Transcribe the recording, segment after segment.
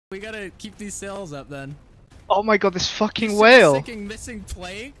We gotta keep these sails up then. Oh my god, this fucking These whale! Fucking missing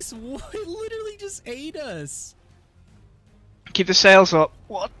planks? What? It literally just ate us. Keep the sails up.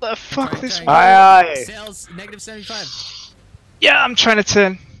 What the fuck? This try. whale? Aye, aye. Sails -75. Yeah, I'm trying to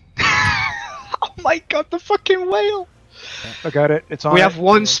turn. Oh my god, the fucking whale! I got it. It's on. We have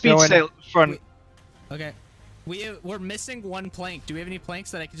one speed Going. sail at the front. Okay. We're missing one plank. Do we have any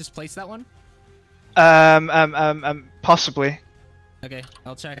planks that I could just place that one? Possibly. Okay,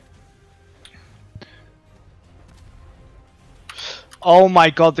 I'll check. Oh my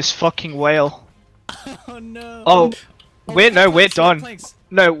god, this fucking whale. Oh no. Oh, we're planks, done. planks.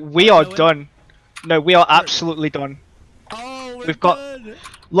 No, we are done. No, we are absolutely done. Oh, We've got. done.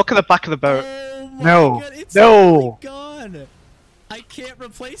 Look at the back of the boat. Oh my No. God, it's No. already gone. I can't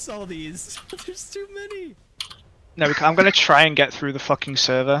replace all these. There's too many. No, I'm gonna try and get through the fucking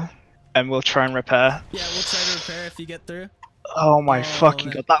server, and we'll try and repair. Yeah, we'll try to repair if you get through. Oh my Oh, fucking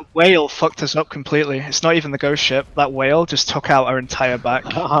man. god, that whale fucked us up completely. It's not even the ghost ship. That whale just took out our entire back.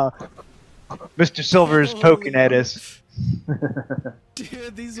 Mr. Silver is poking at us.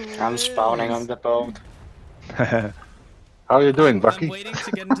 Dude, these I'm spawning on whales. the boat. How are you doing, I'm Bucky? waiting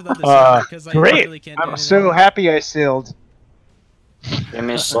to get into the other side because I Great! really can't do I'm anything. so happy I sailed. We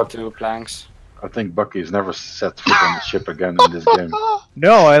missed 2 planks. I think Bucky's never set foot on the ship again in this game.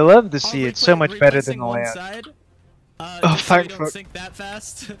 No, I love the Oh, sea. It's so much better than replacing the one land. side, Oh, just so we thank don't fuck. sink that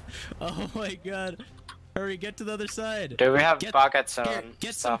fast. Oh my god. Hurry, get to the other side. Do we have Get- buckets Here, on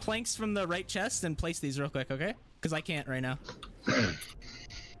get some stuff? planks from the right chest and place these real quick, okay? Because I can't right now.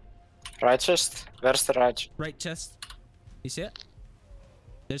 Right chest? Where's the right? Right chest. You see it?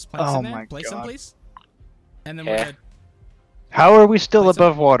 There's planks Oh in there. my Place them, God. please. And then Yeah. we're good. How are we still Place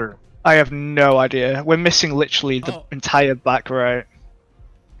above water? I have no idea. We're missing literally the Oh. entire back right.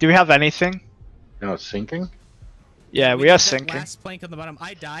 Do we have anything? You know, it's sinking? Yeah, we did are that sinking. Last plank on the bottom.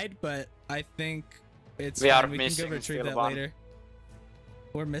 I died, but I think it's We fine. are We can missing go retrieve still that one. later.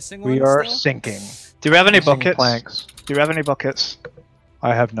 We're missing one We are still? sinking. Do we have any Missing buckets? planks. Do we have any buckets?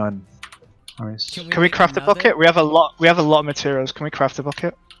 I have none. Nice. Can Can we make craft a another? bucket? We have a lot. We have a lot of materials. Can we craft a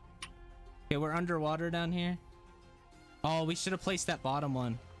bucket? Okay, we're underwater down here. Oh, we should have placed that bottom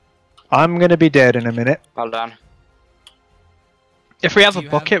one. I'm gonna be dead in a minute. Hold on. If we have Do a you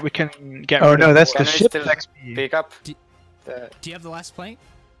bucket, have- we can get. Oh rid no, of that's it. the Can we ship's still XP. Pick up. Do- The... Do you have the last plank?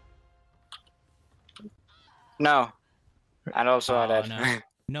 No. And also Oh, that. no.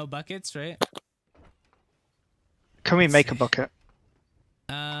 No buckets, right? Can we Let's make a see. bucket?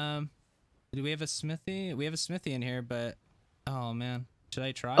 Do we have a smithy? We have a smithy in here, but oh man, should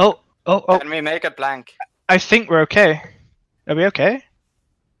I try? Oh. Can we make a plank? I think we're okay. Are we okay?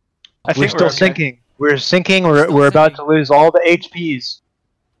 I We're think still okay. sinking. We're sinking. Still We're about to sinking. lose all the HPs.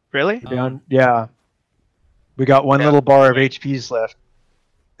 Really? Oh. Down. Yeah. We got one Yeah. little bar of HPs left,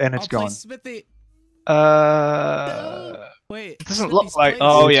 and it's I'll place gone. smithy. Wait, It doesn't smithy's look like. placed.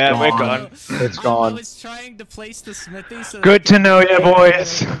 Oh It's yeah, we're gone. gone. It's I gone. was trying to place the smithy so that Good I to could- know you,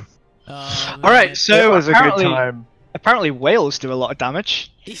 boys. Oh, All right, man. so It was a good apparently, time. apparently whales do a lot of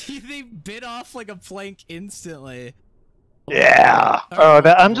damage. They bit off like a plank instantly. Yeah. Oh, Oh,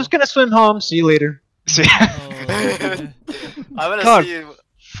 I'm just gonna swim home. See you later. So, Oh, man. I'm gonna God. see you.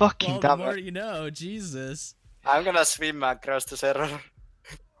 fucking Well, the damn more it. you know, Jesus. I'm gonna swim across the server.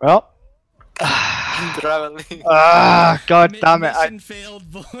 Well, Traveling. God damn it. Mission failed,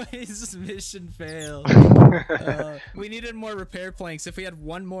 boys. Mission failed. We needed more repair planks. If we had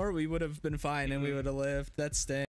one more, we would have been fine and we would have lived. That's staying.